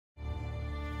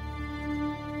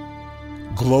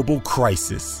Global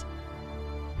crisis.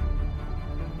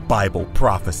 Bible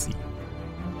prophecy.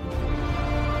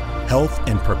 Health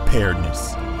and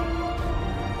preparedness.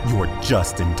 You're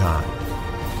just in time.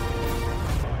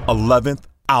 11th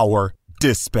Hour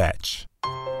Dispatch.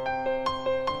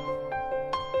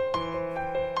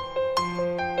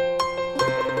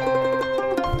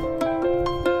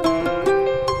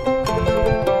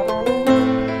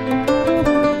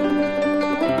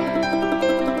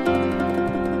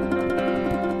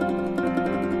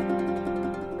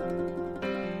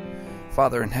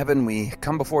 Father in heaven, we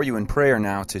come before you in prayer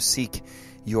now to seek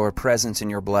your presence and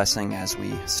your blessing as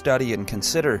we study and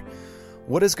consider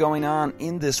what is going on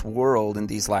in this world in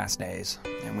these last days.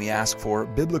 And we ask for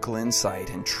biblical insight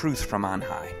and truth from on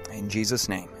high. In Jesus'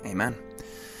 name, amen.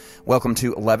 Welcome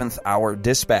to 11th Hour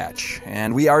Dispatch.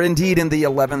 And we are indeed in the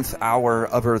 11th hour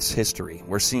of Earth's history.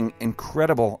 We're seeing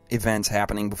incredible events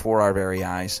happening before our very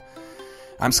eyes.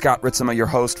 I'm Scott Ritzema, your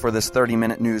host for this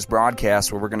 30-minute news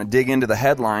broadcast where we're going to dig into the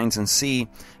headlines and see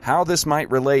how this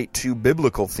might relate to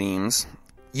biblical themes.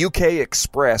 UK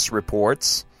Express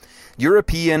reports,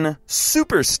 European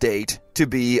superstate to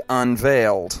be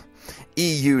unveiled.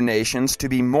 EU nations to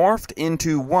be morphed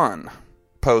into one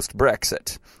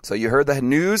post-Brexit. So you heard the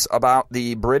news about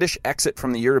the British exit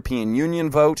from the European Union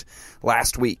vote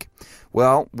last week.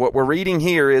 Well, what we're reading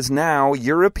here is now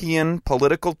European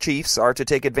political chiefs are to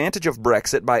take advantage of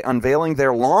Brexit by unveiling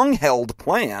their long-held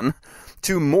plan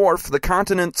to morph the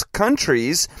continent's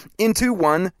countries into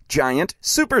one giant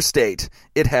superstate.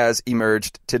 It has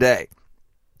emerged today.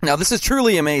 Now, this is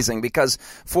truly amazing because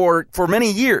for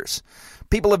many years,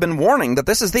 people have been warning that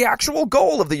this is the actual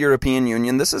goal of the European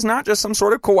Union. This is not just some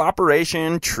sort of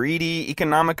cooperation, treaty,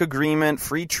 economic agreement,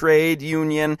 free trade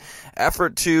union,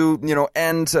 effort to,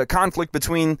 end conflict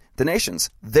between the nations.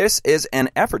 This is an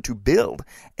effort to build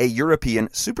a European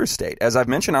superstate. As I've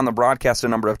mentioned on the broadcast a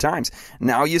number of times,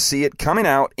 now you see it coming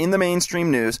out in the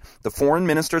mainstream news. The foreign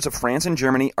ministers of France and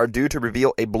Germany are due to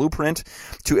reveal a blueprint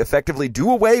to effectively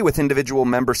do away with individual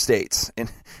member states,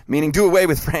 meaning do away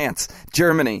with France,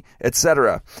 Germany, etc.,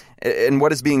 in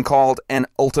what is being called an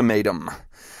ultimatum.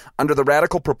 Under the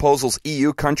radical proposals,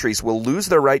 EU countries will lose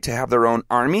their right to have their own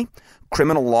army,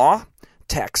 criminal law,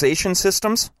 taxation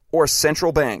systems, or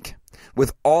central bank,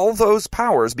 with all those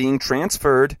powers being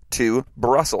transferred to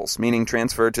Brussels, meaning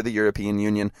transferred to the European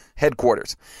Union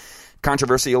headquarters.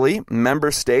 Controversially,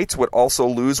 member states would also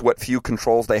lose what few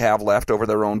controls they have left over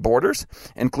their own borders,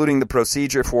 including the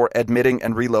procedure for admitting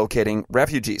and relocating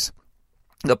refugees.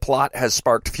 The plot has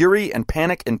sparked fury and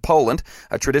panic in Poland,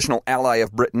 a traditional ally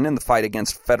of Britain in the fight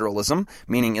against federalism,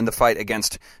 meaning in the fight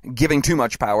against giving too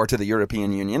much power to the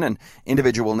European Union and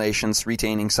individual nations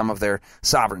retaining some of their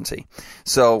sovereignty.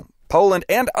 So Poland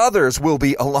and others will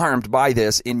be alarmed by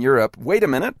this in Europe. Wait a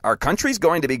minute, are countries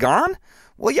going to be gone?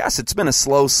 Well, yes, it's been a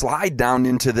slow slide down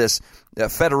into this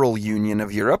federal union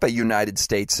of Europe, a United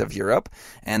States of Europe,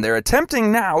 and they're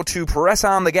attempting now to press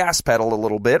on the gas pedal a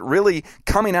little bit, really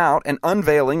coming out and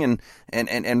unveiling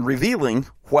and revealing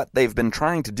what they've been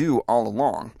trying to do all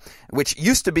along, which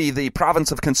used to be the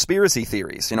province of conspiracy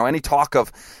theories. Any talk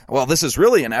of, well, this is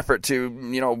really an effort to,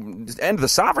 end the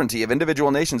sovereignty of individual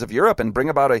nations of Europe and bring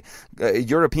about a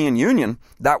European Union,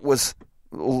 that was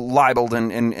libeled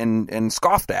and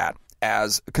scoffed at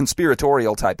as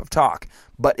conspiratorial type of talk.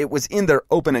 But it was in their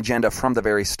open agenda from the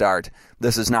very start.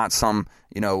 This is not some,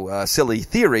 silly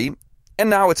theory. And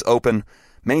now it's open.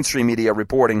 Mainstream media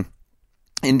reporting,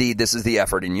 indeed, this is the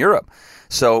effort in Europe.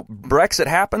 So Brexit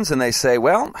happens and they say,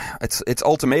 well, it's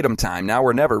ultimatum time. Now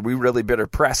or never. We really better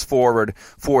press forward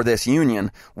for this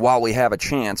union while we have a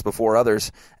chance before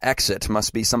others exit,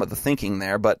 must be some of the thinking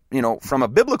there. But, from a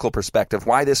biblical perspective,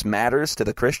 why this matters to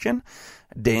the Christian?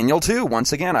 Daniel 2,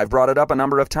 once again, I've brought it up a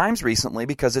number of times recently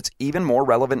because it's even more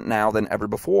relevant now than ever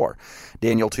before.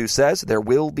 Daniel 2 says there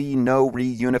will be no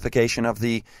reunification of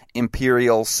the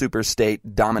imperial superstate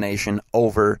domination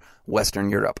over Western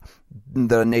Europe.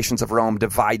 The nations of Rome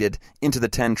divided into the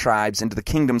 10 tribes, into the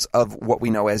kingdoms of what we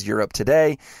know as Europe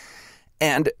today.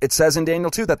 And it says in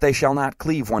Daniel 2 that they shall not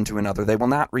cleave one to another. They will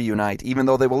not reunite, even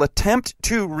though they will attempt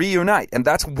to reunite. And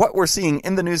that's what we're seeing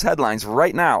in the news headlines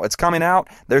right now. It's coming out.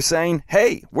 They're saying,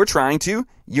 hey, we're trying to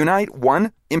unite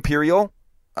one imperial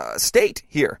state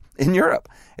here in Europe.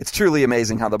 It's truly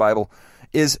amazing how the Bible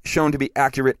is shown to be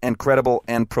accurate and credible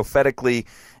and prophetically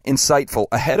insightful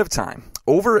ahead of time,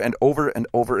 over and over and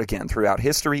over again throughout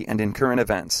history and in current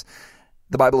events.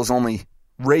 The Bible is only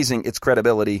raising its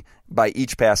credibility by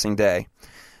each passing day.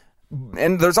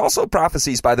 And there's also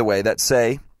prophecies, by the way, that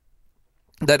say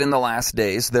that in the last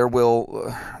days there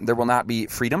will not be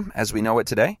freedom as we know it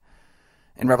today.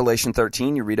 In Revelation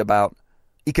 13, you read about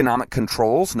economic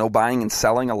controls, no buying and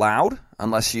selling allowed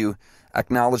unless you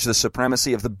acknowledge the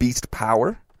supremacy of the beast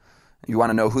power. You want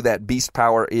to know who that beast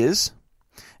power is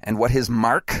and what his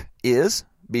mark is?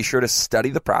 Be sure to study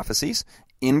the prophecies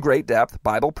in great depth,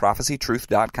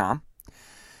 BibleProphecyTruth.com.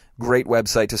 Great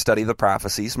website to study the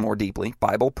prophecies more deeply,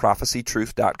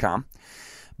 BibleProphecyTruth.com.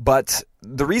 But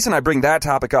the reason I bring that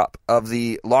topic up of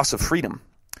the loss of freedom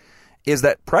is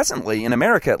that presently, in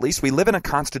America at least, we live in a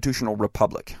constitutional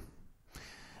republic.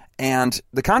 And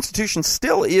the Constitution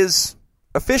still is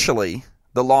officially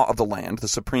the law of the land, the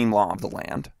supreme law of the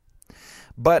land.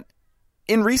 But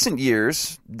in recent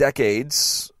years,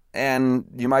 decades, and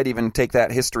you might even take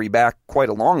that history back quite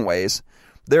a long ways,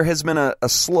 there has been a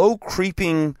slow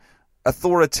creeping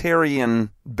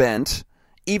authoritarian bent,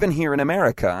 even here in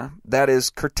America, that is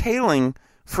curtailing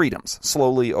freedoms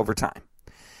slowly over time.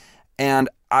 And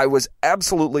I was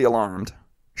absolutely alarmed,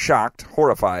 shocked,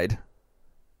 horrified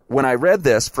when I read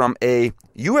this from a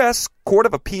U.S. Court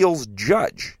of Appeals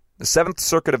judge, the Seventh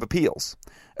Circuit of Appeals,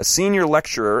 a senior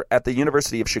lecturer at the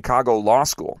University of Chicago Law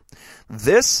School.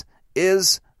 This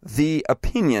is the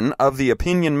opinion of the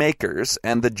opinion makers,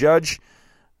 and the judge,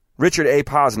 Richard A.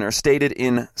 Posner, stated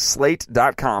in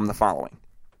Slate.com the following.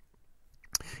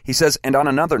 He says, and on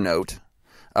another note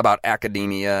about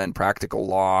academia and practical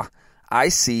law, I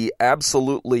see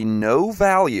absolutely no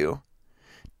value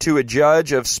to a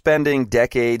judge of spending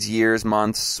decades, years,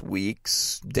 months,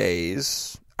 weeks,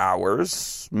 days,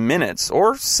 hours, minutes,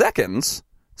 or seconds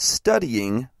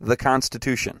studying the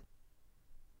Constitution,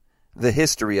 the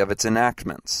history of its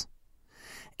enactments,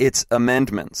 its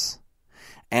amendments,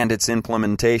 and its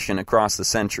implementation across the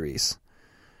centuries.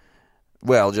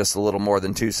 Well, just a little more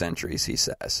than 2 centuries, he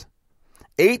says.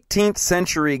 18th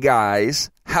century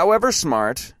guys, however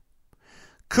smart,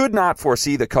 could not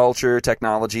foresee the culture,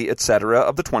 technology, etc.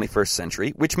 of the 21st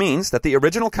century, which means that the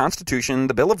original Constitution,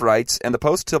 the Bill of Rights, and the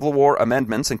post-Civil War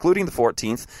amendments, including the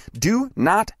 14th, do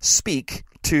not speak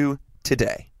to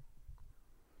today.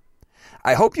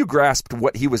 I hope you grasped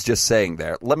what he was just saying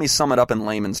there. Let me sum it up in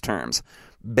layman's terms.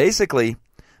 Basically,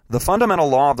 the fundamental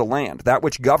law of the land, that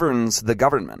which governs the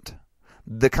government,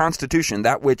 the Constitution,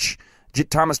 that which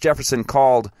Thomas Jefferson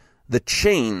called the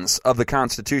chains of the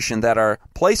Constitution that are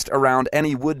placed around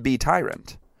any would-be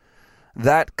tyrant,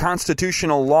 that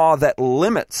constitutional law that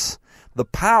limits the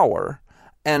power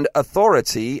and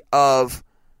authority of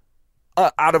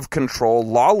out-of-control,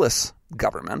 lawless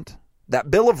government, that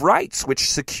Bill of Rights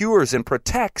which secures and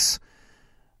protects,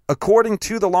 according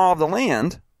to the law of the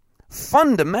land,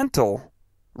 fundamental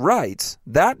rights,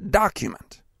 that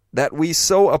document that we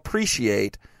so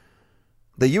appreciate,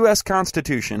 the U.S.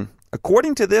 Constitution,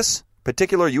 according to this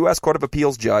particular U.S. Court of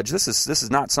Appeals judge, this is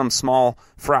not some small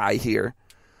fry here,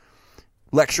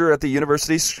 lecturer at the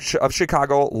University of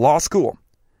Chicago Law School,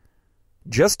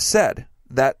 just said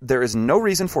that there is no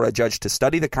reason for a judge to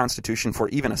study the Constitution for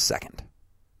even a second.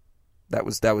 That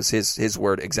was his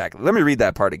word exactly. Let me read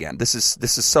that part again. This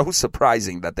is so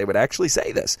surprising that they would actually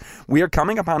say this. We are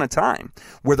coming upon a time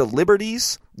where the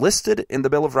liberties listed in the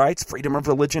Bill of Rights, freedom of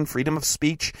religion, freedom of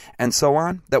speech, and so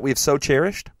on, that we have so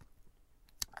cherished,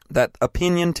 that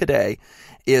opinion today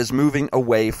is moving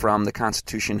away from the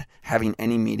Constitution having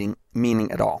any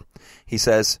meaning at all. He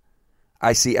says,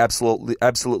 I see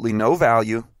absolutely no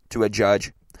value to a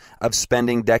judge of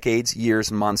spending decades,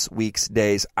 years, months, weeks,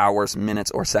 days, hours,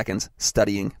 minutes, or seconds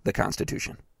studying the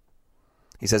Constitution.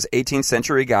 He says 18th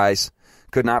century guys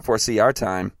could not foresee our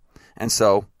time, and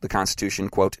so the Constitution,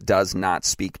 quote, does not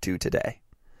speak to today.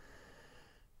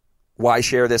 Why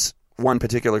share this one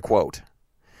particular quote?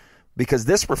 Because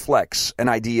this reflects an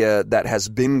idea that has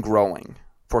been growing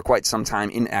for quite some time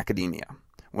in academia.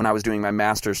 When I was doing my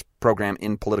master's program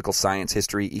in political science,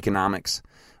 history, economics,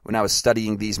 when I was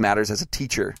studying these matters as a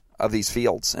teacher of these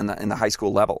fields in the high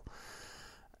school level,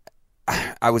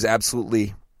 I was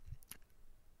absolutely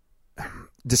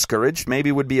discouraged,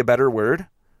 maybe would be a better word,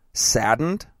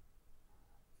 saddened.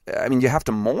 I mean, you have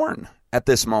to mourn at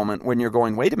this moment when you're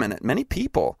going, wait a minute, many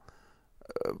people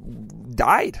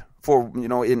died for,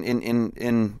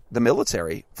 in the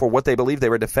military for what they believed they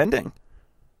were defending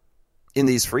in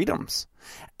these freedoms.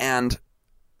 And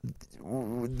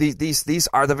these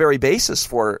are the very basis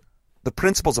for the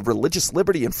principles of religious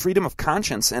liberty and freedom of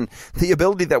conscience and the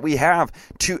ability that we have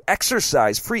to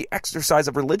exercise, free exercise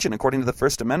of religion according to the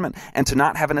First Amendment, and to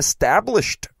not have an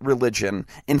established religion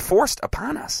enforced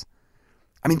upon us.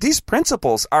 I mean, these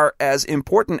principles are as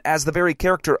important as the very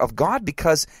character of God,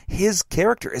 because his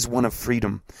character is one of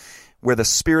freedom. Where the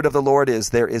Spirit of the Lord is,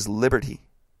 there is liberty.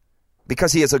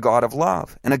 Because he is a God of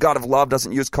love. And a God of love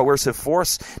doesn't use coercive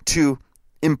force to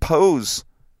impose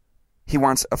He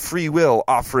wants a free will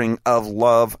offering of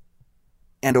love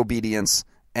and obedience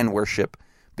and worship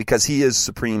because he is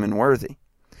supreme and worthy.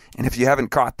 And if you haven't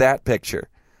caught that picture,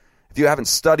 if you haven't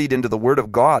studied into the Word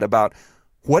of God about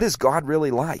what is God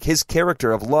really like, his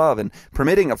character of love and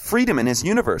permitting of freedom in his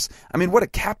universe, I mean, what a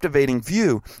captivating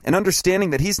view, and understanding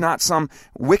that he's not some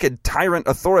wicked tyrant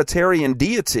authoritarian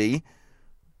deity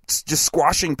just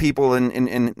squashing people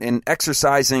and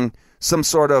exercising some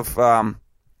sort of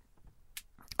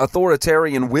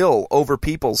authoritarian will over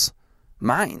people's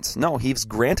minds. No, he's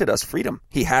granted us freedom.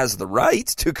 He has the right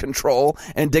to control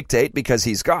and dictate because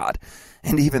he's God.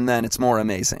 And even then, it's more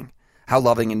amazing how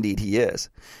loving indeed he is.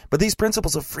 But these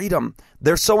principles of freedom,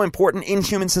 they're so important in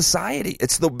human society.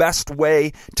 It's the best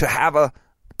way to have a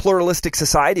pluralistic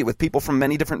society with people from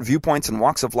many different viewpoints and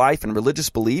walks of life and religious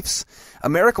beliefs.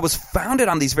 America was founded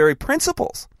on these very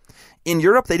principles. In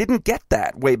Europe, they didn't get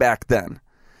that way back then.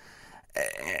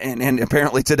 And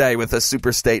apparently today with a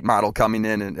super state model coming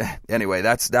in, and anyway,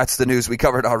 that's the news we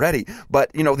covered already.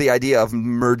 But, you know, the idea of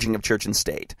merging of church and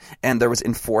state, and there was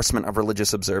enforcement of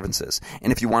religious observances.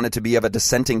 And if you wanted to be of a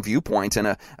dissenting viewpoint in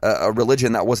a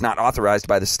religion that was not authorized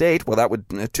by the state, well, that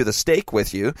would to the stake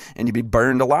with you, and you'd be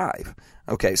burned alive.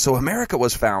 Okay, so America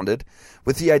was founded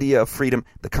with the idea of freedom.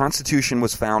 The Constitution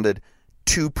was founded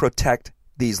to protect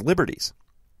these liberties.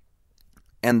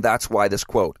 And that's why this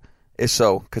quote is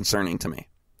so concerning to me,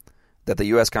 that the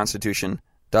U.S. Constitution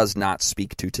does not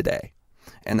speak to today,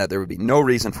 and that there would be no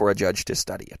reason for a judge to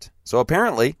study it. So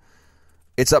apparently,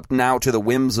 it's up now to the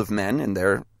whims of men and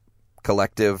their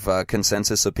collective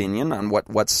consensus opinion on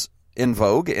what's in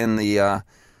vogue in the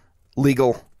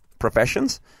legal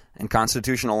professions and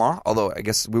constitutional law, although I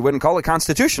guess we wouldn't call it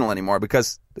constitutional anymore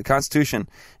because the Constitution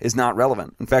is not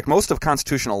relevant. In fact, most of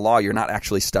constitutional law, you're not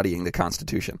actually studying the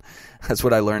Constitution. That's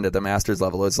what I learned at the master's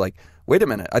level. It's like, wait a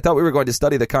minute, I thought we were going to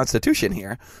study the Constitution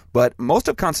here, but most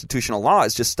of constitutional law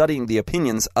is just studying the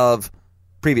opinions of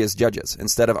previous judges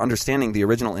instead of understanding the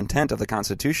original intent of the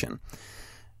Constitution.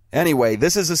 Anyway,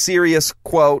 this is a serious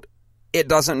quote. It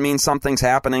doesn't mean something's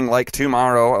happening like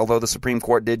tomorrow, although the Supreme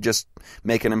Court did just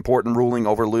make an important ruling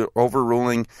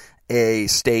overruling the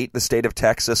state of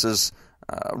Texas's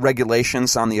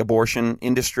regulations on the abortion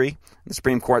industry. The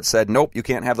Supreme Court said, nope, you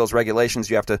can't have those regulations.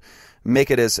 You have to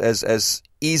make it as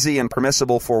easy and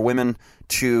permissible for women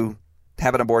to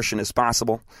have an abortion as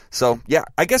possible. So, yeah,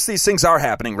 I guess these things are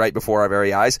happening right before our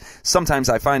very eyes. Sometimes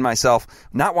I find myself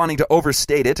not wanting to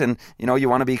overstate it, and, you know, you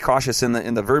want to be cautious in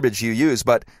the verbiage you use,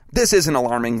 but this is an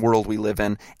alarming world we live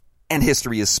in, and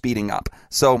history is speeding up.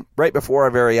 So, right before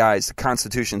our very eyes, the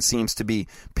Constitution seems to be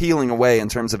peeling away in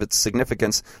terms of its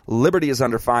significance. Liberty is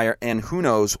under fire, and who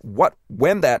knows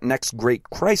when that next great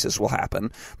crisis will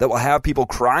happen that will have people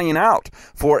crying out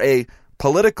for a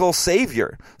political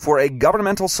savior, for a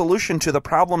governmental solution to the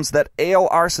problems that ail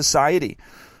our society.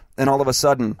 And all of a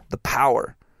sudden, the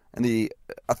power and the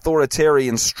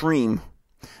authoritarian stream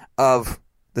of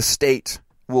the state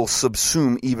will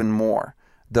subsume even more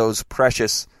those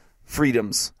precious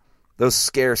freedoms, those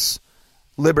scarce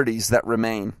liberties that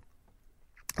remain.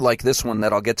 Like this one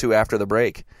that I'll get to after the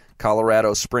break.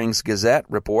 Colorado Springs Gazette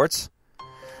reports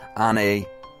on a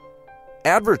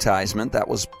advertisement that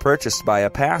was purchased by a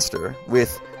pastor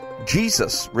with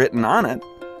Jesus written on it,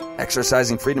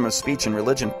 exercising freedom of speech and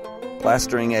religion,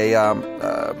 plastering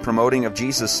a promoting of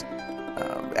Jesus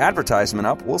advertisement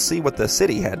up. We'll see what the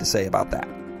city had to say about that.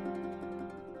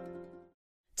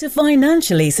 To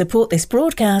financially support this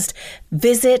broadcast,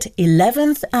 visit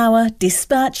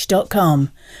 11thhourdispatch.com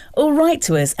or write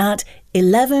to us at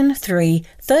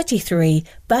 11333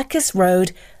 Bacchus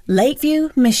Road, Lakeview,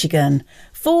 Michigan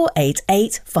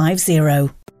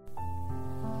 48850.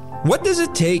 What does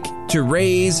it take to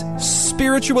raise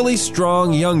spiritually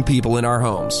strong young people in our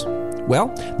homes? Well,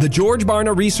 the George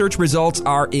Barna research results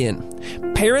are in.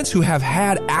 Parents who have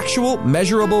had actual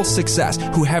measurable success,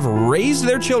 who have raised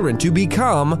their children to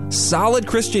become solid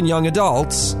Christian young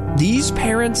adults, these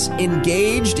parents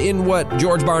engaged in what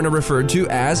George Barna referred to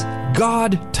as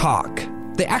God talk.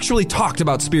 They actually talked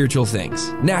about spiritual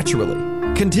things, naturally,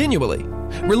 continually.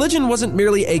 Religion wasn't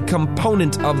merely a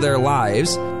component of their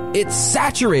lives, it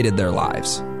saturated their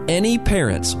lives. Any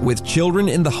parents with children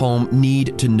in the home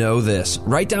need to know this.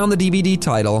 Write down the DVD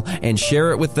title and share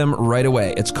it with them right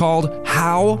away. It's called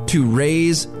How to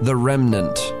Raise the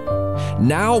Remnant.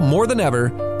 Now more than ever,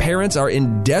 parents are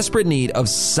in desperate need of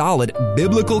solid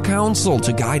biblical counsel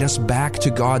to guide us back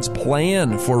to God's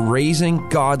plan for raising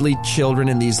godly children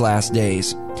in these last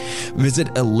days. Visit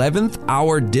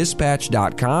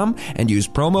 11thhourdispatch.com and use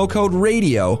promo code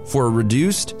RADIO for a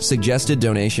reduced suggested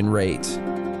donation rate.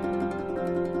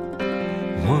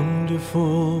 Wonder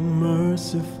Wonderful,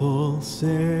 merciful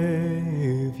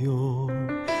Savior,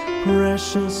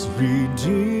 precious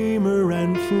Redeemer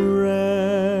and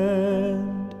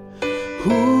friend,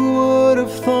 who would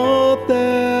have thought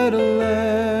that a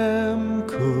lamb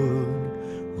could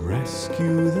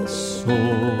rescue the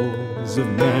souls of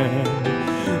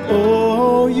man?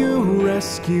 Oh, you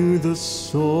rescue the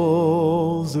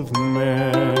souls of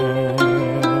man.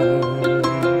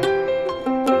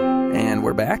 And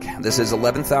we're back. This is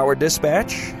 11th Hour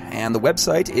Dispatch, and the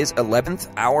website is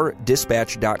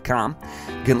 11thhourdispatch.com.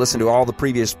 You can listen to all the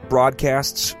previous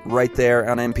broadcasts right there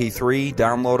on MP3,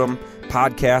 download them,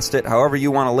 podcast it, however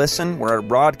you want to listen. We're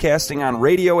broadcasting on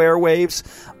radio airwaves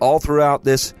all throughout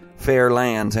this fair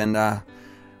land. And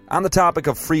on the topic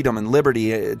of freedom and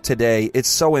liberty today, it's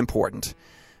so important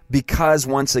because,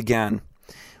 once again,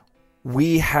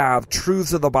 we have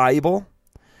truths of the Bible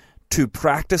to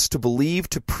practice, to believe,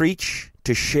 to preach,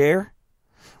 to share,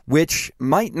 which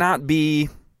might not be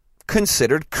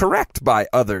considered correct by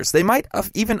others. They might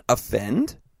even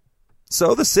offend.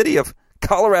 So the city of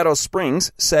Colorado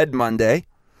Springs said Monday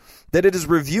that it is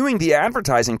reviewing the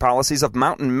advertising policies of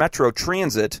Mountain Metro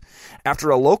Transit after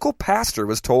a local pastor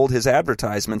was told his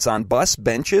advertisements on bus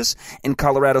benches in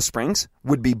Colorado Springs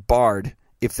would be barred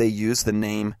if they used the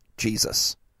name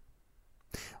Jesus.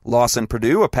 Lawson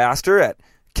Perdue, a pastor at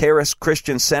Charis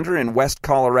Christian Center in West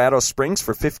Colorado Springs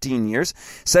for 15 years,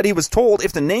 said he was told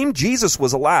if the name Jesus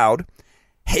was allowed,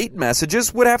 hate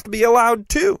messages would have to be allowed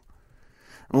too.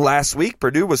 Last week,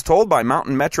 Perdue was told by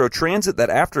Mountain Metro Transit that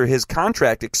after his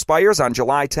contract expires on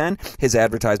July 10, his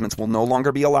advertisements will no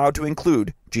longer be allowed to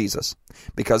include Jesus.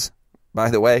 Because, by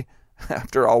the way,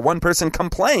 after all, one person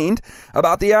complained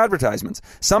about the advertisements.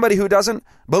 Somebody who doesn't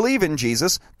believe in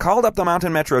Jesus called up the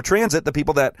Mountain Metro Transit, the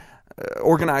people that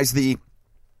organize the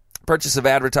purchase of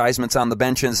advertisements on the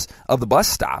benches of the bus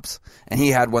stops, and he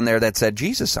had one there that said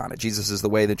Jesus on it. Jesus is the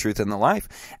way, the truth, and the life.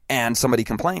 And somebody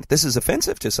complained, this is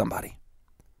offensive to somebody.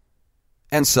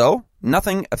 And so,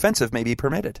 nothing offensive may be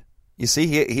permitted. You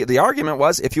see, the argument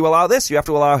was, if you allow this, you have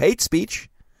to allow hate speech.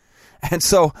 And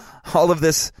so, all of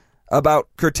this about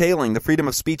curtailing the freedom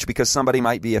of speech because somebody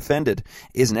might be offended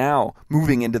is now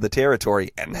moving into the territory,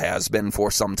 and has been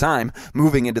for some time,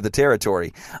 moving into the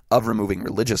territory of removing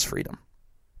religious freedom.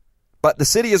 But the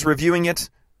city is reviewing it,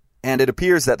 and it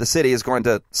appears that the city is going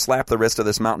to slap the wrist of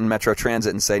this Mountain Metro Transit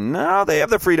and say, no, they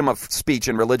have the freedom of speech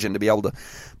and religion to be able to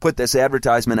put this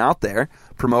advertisement out there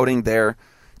promoting their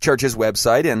church's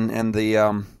website and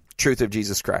the truth of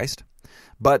Jesus Christ.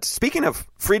 But speaking of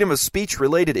freedom of speech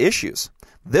related issues,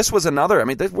 this was another,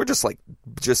 we're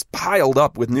just piled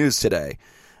up with news today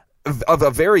of a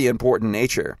very important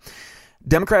nature.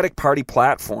 Democratic Party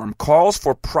platform calls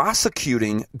for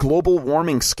prosecuting global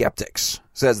warming skeptics,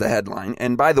 says the headline.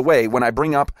 And by the way, when I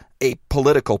bring up a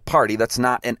political party, that's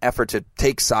not an effort to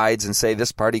take sides and say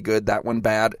this party good, that one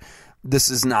bad.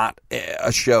 This is not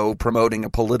a show promoting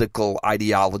a political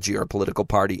ideology or a political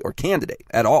party or candidate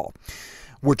at all.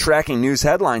 We're tracking news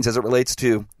headlines as it relates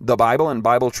to the Bible and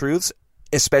Bible truths,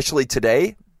 especially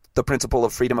today, the principle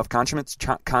of freedom of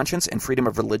conscience and freedom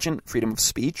of religion, freedom of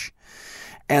speech.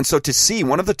 And so to see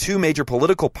one of the two major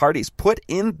political parties put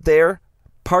in their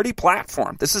party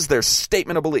platform, this is their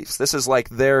statement of beliefs, this is like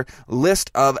their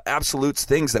list of absolutes,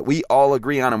 things that we all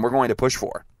agree on and we're going to push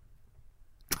for.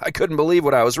 I couldn't believe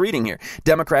what I was reading here.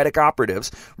 Democratic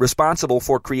operatives responsible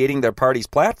for creating their party's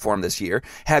platform this year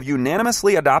have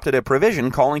unanimously adopted a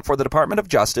provision calling for the Department of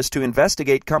Justice to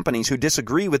investigate companies who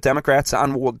disagree with Democrats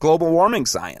on global warming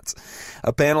science.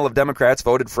 A panel of Democrats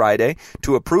voted Friday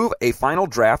to approve a final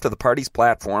draft of the party's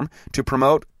platform to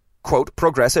promote, quote,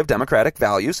 progressive democratic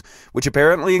values, which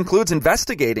apparently includes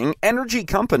investigating energy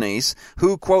companies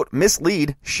who, quote,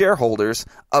 mislead shareholders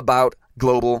about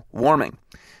global warming.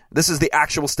 This is the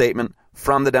actual statement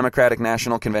from the Democratic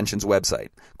National Convention's website.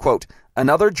 Quote,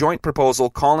 another joint proposal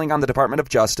calling on the Department of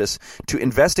Justice to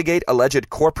investigate alleged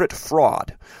corporate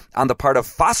fraud on the part of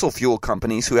fossil fuel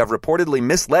companies who have reportedly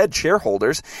misled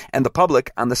shareholders and the public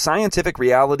on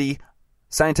the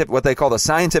what they call the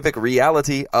scientific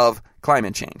reality of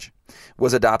climate change,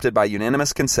 was adopted by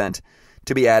unanimous consent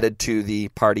to be added to the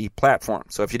party platform.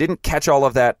 So if you didn't catch all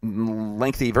of that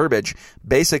lengthy verbiage,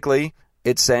 basically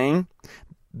it's saying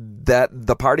that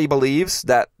the party believes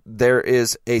that there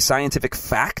is a scientific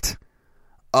fact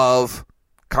of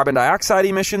carbon dioxide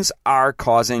emissions are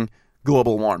causing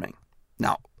global warming.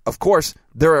 Now, of course,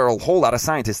 there are a whole lot of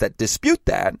scientists that dispute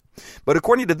that, but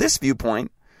according to this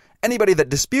viewpoint, anybody that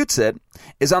disputes it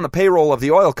is on the payroll of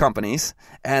the oil companies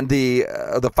and the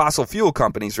fossil fuel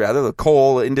companies, rather, the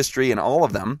coal industry and all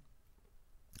of them,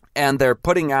 and they're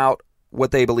putting out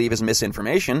what they believe is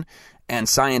misinformation and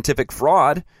scientific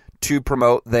fraud to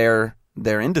promote their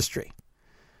industry.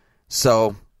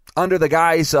 So under the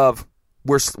guise of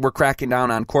we're cracking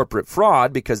down on corporate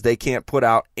fraud because they can't put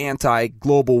out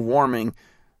anti-global warming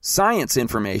science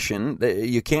information,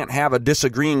 you can't have a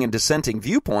disagreeing and dissenting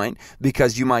viewpoint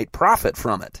because you might profit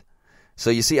from it. So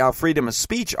you see how freedom of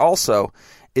speech also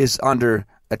is under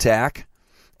attack.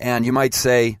 And you might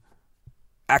say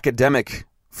academic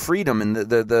freedom and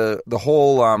the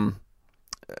whole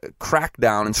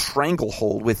crackdown and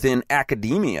stranglehold within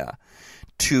academia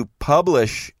to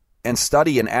publish and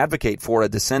study and advocate for a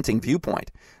dissenting viewpoint.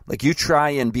 Like you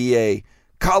try and be a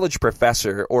college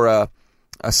professor or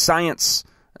a science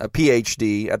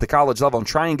PhD at the college level and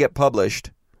try and get published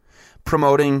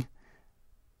promoting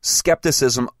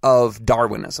skepticism of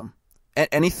Darwinism,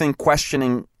 anything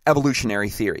questioning evolutionary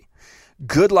theory.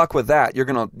 Good luck with that. You're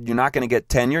not going to get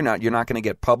tenure. You're not going to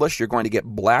get published. You're going to get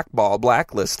blackballed,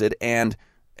 blacklisted, and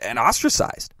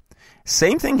ostracized.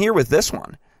 Same thing here with this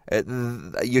one.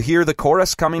 You hear the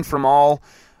chorus coming from all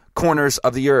corners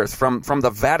of the earth, from the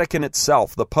Vatican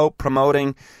itself, the Pope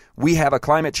promoting, we have a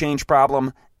climate change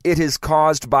problem. It is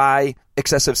caused by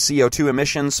excessive CO2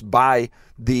 emissions, by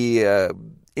the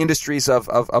industries of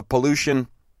pollution,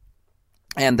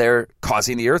 and they're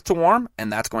causing the earth to warm,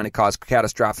 and that's going to cause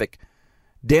catastrophic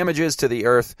damages to the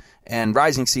earth and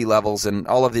rising sea levels and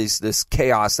all of this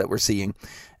chaos that we're seeing.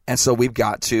 And so we've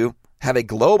got to have a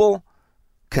global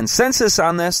consensus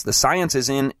on this. The science is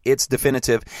in, it's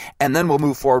definitive, and then we'll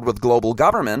move forward with global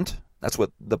government. That's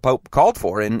what the Pope called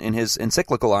for in his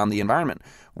encyclical on the environment.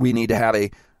 We need to have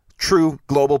a true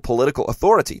global political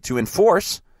authority to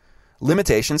enforce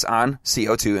limitations on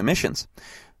CO2 emissions.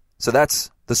 So that's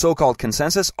the so-called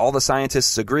consensus. All the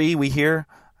scientists agree, we hear.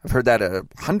 I've heard that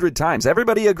 100 times.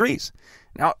 Everybody agrees.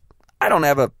 Now, I don't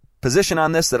have a position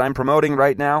on this that I'm promoting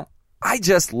right now. I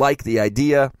just like the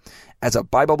idea as a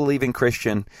Bible-believing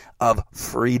Christian of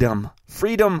freedom.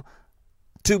 Freedom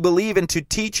to believe and to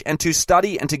teach and to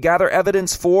study and to gather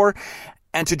evidence for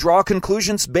and to draw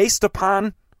conclusions based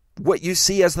upon what you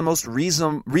see as the most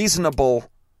reasonable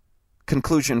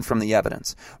conclusion from the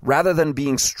evidence, rather than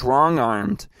being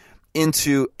strong-armed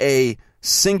into a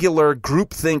singular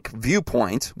groupthink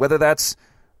viewpoint, whether that's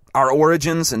our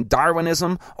origins and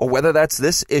Darwinism, or whether that's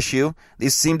this issue.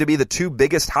 These seem to be the two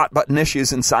biggest hot-button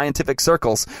issues in scientific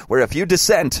circles, where if you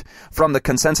dissent from the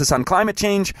consensus on climate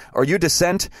change, or you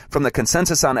dissent from the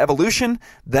consensus on evolution,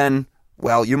 then,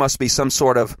 well, you must be some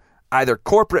sort of either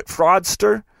corporate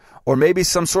fraudster, or maybe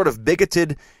some sort of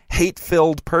bigoted,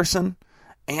 hate-filled person,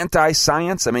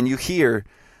 anti-science. I mean, you hear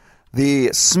the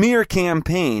smear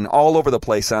campaign all over the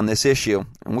place on this issue,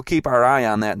 and we'll keep our eye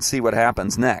on that and see what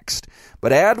happens next.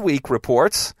 But Adweek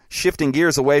reports, shifting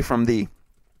gears away from the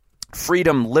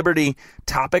freedom, liberty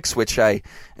topics, which I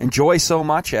enjoy so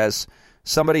much as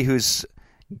somebody who's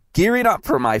gearing up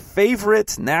for my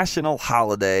favorite national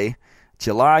holiday,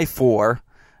 July 4.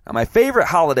 Now, my favorite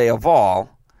holiday of all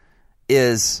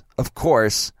is, of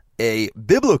course, a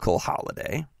biblical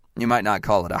holiday. You might not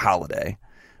call it a holiday,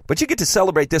 but you get to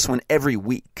celebrate this one every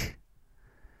week.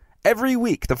 Every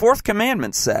week. The fourth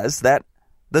commandment says that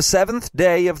the seventh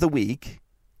day of the week,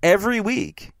 every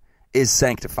week, is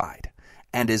sanctified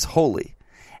and is holy.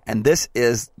 And this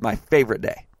is my favorite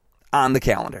day on the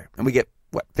calendar. And we get,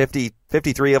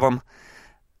 53 of them,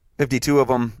 52 of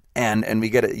them, and you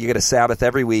get a Sabbath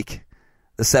every week,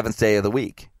 the seventh day of the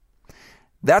week.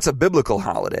 That's a biblical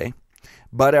holiday.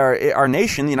 But our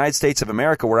nation, the United States of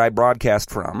America, where I broadcast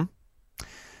from,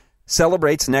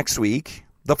 celebrates next week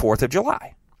the 4th of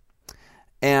July.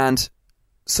 And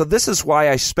so this is why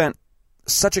I spent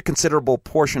such a considerable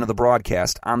portion of the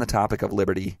broadcast on the topic of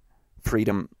liberty,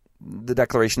 freedom, the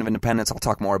Declaration of Independence. I'll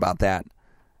talk more about that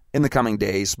in the coming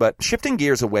days. But shifting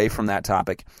gears away from that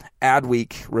topic,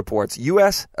 Adweek reports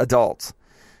U.S. adults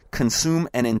consume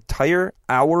an entire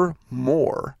hour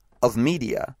more of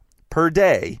media per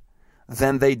day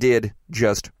than they did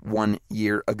just 1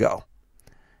 year ago.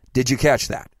 Did you catch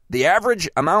that? The average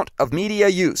amount of media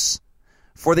use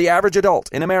for the average adult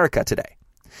in America today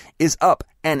is up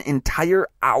an entire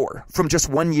hour from just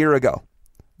 1 year ago.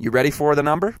 You ready for the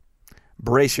number?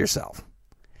 Brace yourself.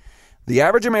 The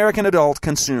average American adult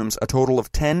consumes a total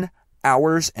of 10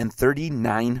 hours and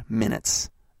 39 minutes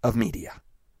of media.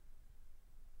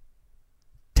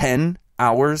 10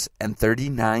 hours and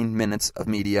 39 minutes of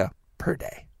media per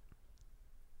day.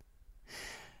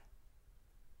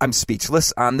 I'm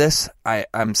speechless on this.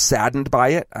 I'm saddened by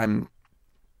it.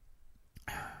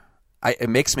 it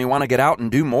makes me want to get out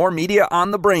and do more Media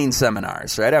on the Brain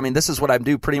seminars, right? I mean, this is what I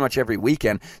do pretty much every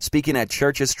weekend, speaking at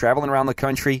churches, traveling around the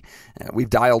country. We've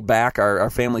dialed back our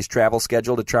family's travel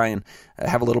schedule to try and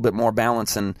have a little bit more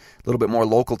balance and a little bit more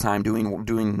local time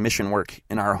doing mission work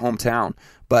in our hometown.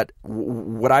 But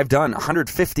what I've done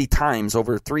 150 times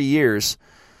over 3 years,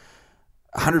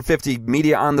 150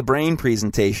 Media on the Brain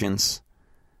presentations,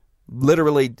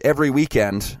 literally every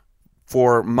weekend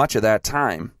for much of that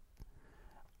time,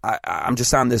 I'm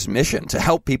just on this mission to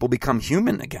help people become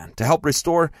human again, to help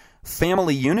restore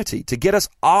family unity, to get us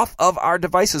off of our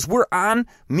devices. We're on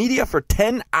media for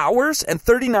 10 hours and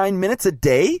 39 minutes a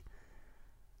day.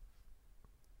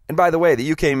 And by the way,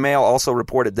 the UK Mail also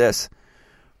reported this.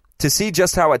 To see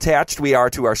just how attached we are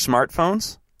to our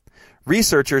smartphones,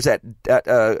 researchers at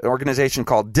an organization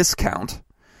called Discount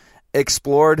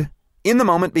explored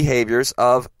in-the-moment behaviors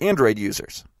of Android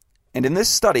users. And in this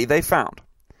study, they found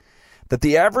that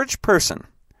the average person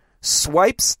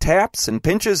swipes, taps, and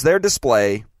pinches their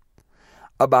display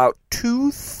about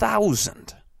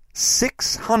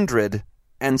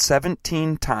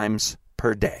 2,617 times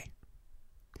per day.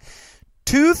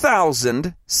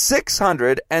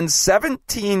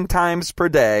 2,617 times per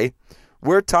day,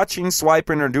 we're touching,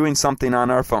 swiping, or doing something on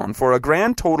our phone for a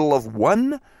grand total of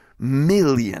 1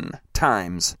 million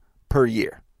times per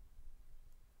year.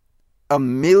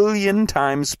 1 million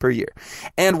times per year.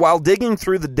 And while digging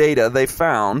through the data, they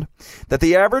found that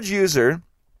the average user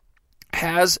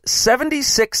has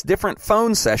 76 different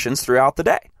phone sessions throughout the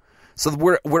day. So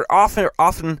we're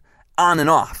often on and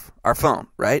off our phone,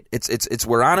 right? It's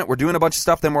we're on it, we're doing a bunch of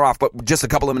stuff, then we're off, but just a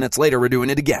couple of minutes later, we're doing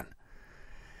it again.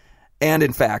 And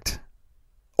in fact,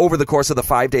 over the course of the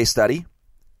 5-day study,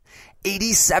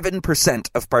 87%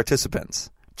 of participants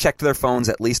checked their phones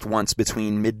at least once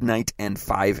between midnight and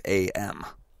 5 a.m.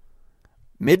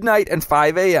 Midnight and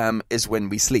 5 a.m. is when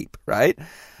we sleep, right?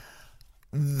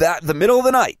 The middle of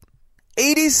the night,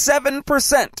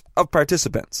 87% of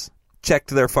participants checked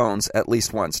their phones at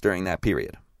least once during that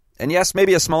period. And yes,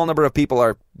 maybe a small number of people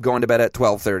are going to bed at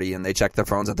 12:30 and they check their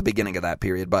phones at the beginning of that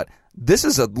period, but this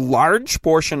is a large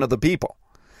portion of the people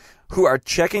who are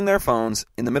checking their phones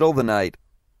in the middle of the night.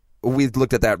 We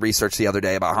looked at that research the other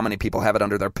day about how many people have it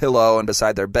under their pillow and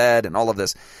beside their bed and all of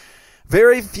this.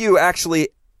 Very few actually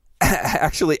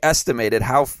accurately estimated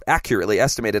how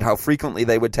frequently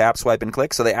they would tap, swipe, and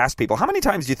click. So they asked people, how many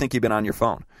times do you think you've been on your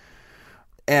phone?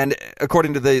 And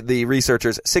according to the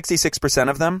researchers, 66%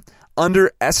 of them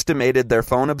underestimated their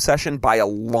phone obsession by a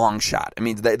long shot. I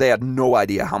mean, they had no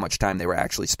idea how much time they were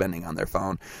actually spending on their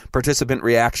phone. Participant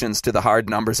reactions to the hard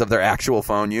numbers of their actual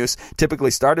phone use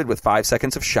typically started with 5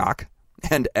 seconds of shock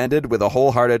and ended with a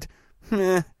wholehearted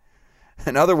meh.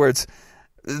 In other words,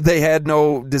 they had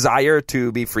no desire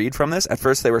to be freed from this. At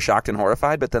first, they were shocked and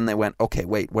horrified, but then they went, okay,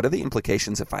 wait, what are the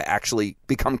implications if I actually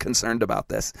become concerned about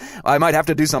this? I might have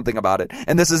to do something about it.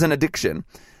 And this is an addiction.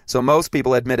 So most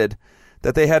people admitted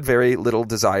that they had very little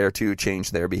desire to change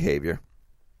their behavior.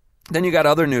 Then you got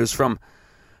other news from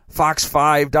Fox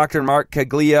 5, Dr. Mark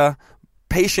Caglia,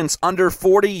 patients under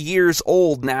 40 years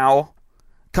old now,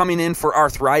 coming in for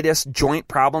arthritis, joint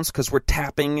problems, because we're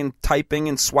tapping and typing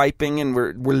and swiping, and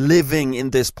we're living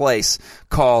in this place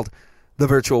called the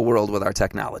virtual world with our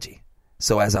technology.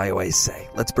 So as I always say,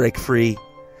 let's break free.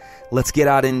 Let's get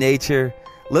out in nature.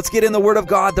 Let's get in the Word of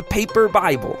God, the paper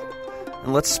Bible.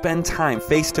 And let's spend time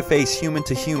face to face, human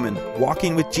to human,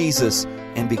 walking with Jesus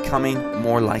and becoming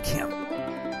more like Him.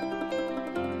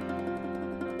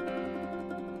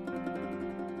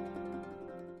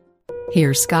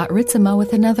 Here's Scott Ritzema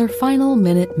with another final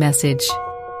minute message.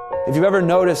 If you've ever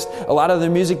noticed, a lot of the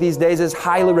music these days is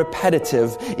highly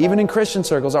repetitive. Even in Christian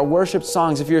circles, our worship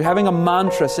songs, if you're having a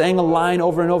mantra, saying a line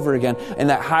over and over again, and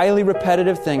that highly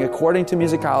repetitive thing, according to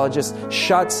musicologists,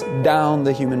 shuts down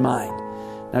the human mind.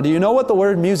 Now, do you know what the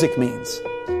word music means?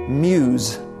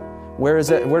 Muse. Where does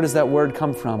that word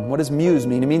come from? What does muse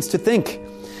mean? It means to think.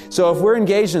 So if we're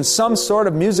engaged in some sort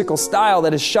of musical style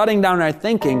that is shutting down our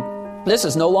thinking, this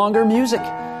is no longer music.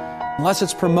 Unless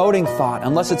it's promoting thought,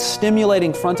 unless it's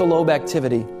stimulating frontal lobe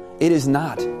activity, it is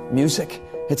not music.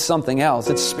 It's something else.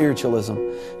 It's spiritualism.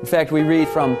 In fact, we read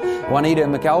from Juanita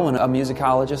McElwain, a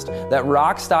musicologist, that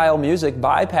rock-style music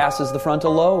bypasses the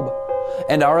frontal lobe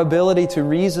and our ability to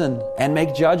reason and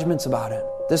make judgments about it.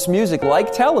 This music,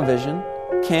 like television,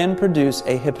 can produce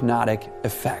a hypnotic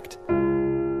effect.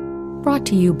 Brought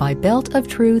to you by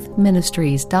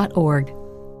beltoftruthministries.org.